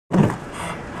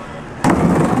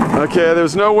Okay,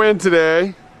 there's no wind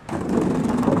today,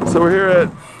 so we're here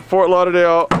at Fort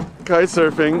Lauderdale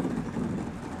Kitesurfing,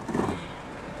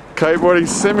 kiteboarding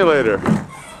simulator.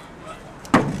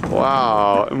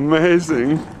 Wow,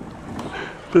 amazing.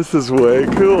 This is way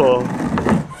cool.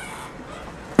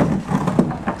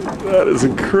 That is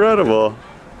incredible.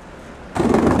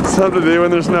 Something to do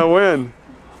when there's no wind.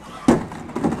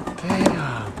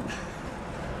 Damn.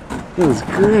 That is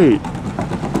great.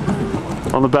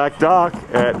 On the back dock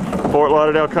at Fort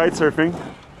Lauderdale Kitesurfing.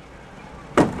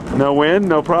 No wind,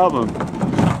 no problem.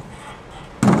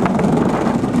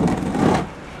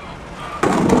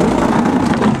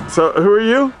 So, who are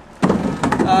you?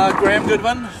 Graham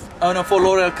Goodwin, owner for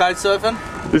Lauderdale Kitesurfing.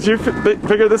 Did you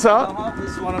figure this out?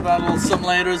 This is one of our little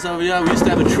simulators over here. We used to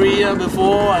have a tree here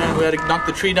before, and we had to knock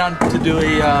the tree down to do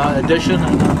a addition.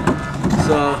 And,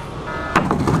 so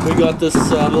we got this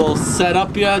little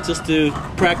setup here just to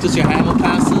practice your hammer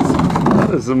passes.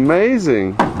 That is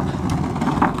amazing.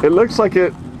 It looks like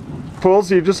it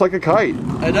pulls you just like a kite.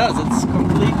 It does. It's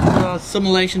complete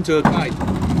simulation to a kite.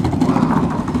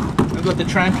 We've got the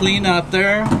trampoline out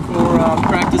there for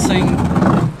practicing.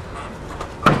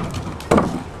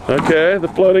 Okay, the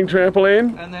floating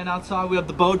trampoline. And then outside we have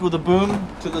the boat with a boom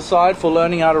to the side for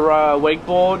learning how to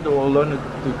wakeboard or learn to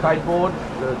do kiteboard.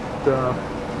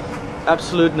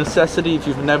 Absolute necessity if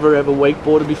you've never ever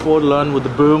wakeboarded before, to learn with the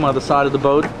boom on the side of the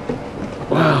boat.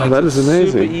 Wow, that is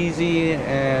amazing. Super easy,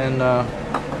 and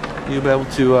you'll be able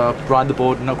to ride the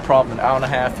boat no problem. An hour and a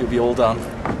half, you'll be all done.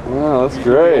 Wow, that's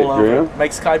great, Graham.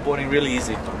 Makes kiteboarding really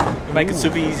easy. We make it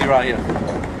super easy right here.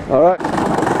 All right.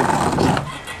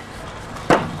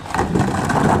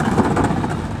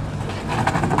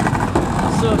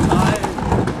 So tired.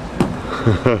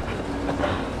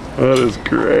 That is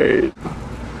great.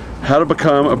 How to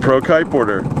become a pro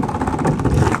kiteboarder.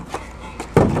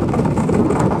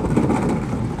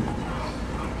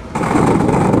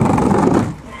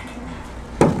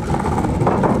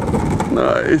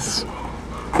 Nice.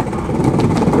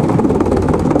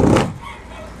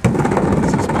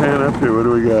 Let's just pan up here. What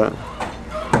do we got?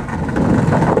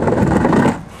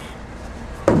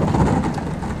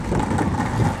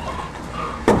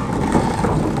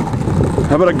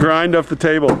 How about a grind off the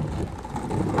table?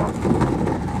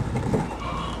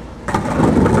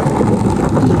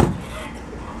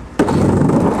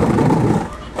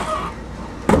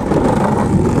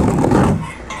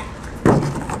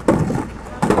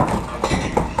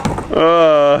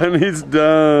 Oh, and he's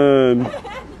done.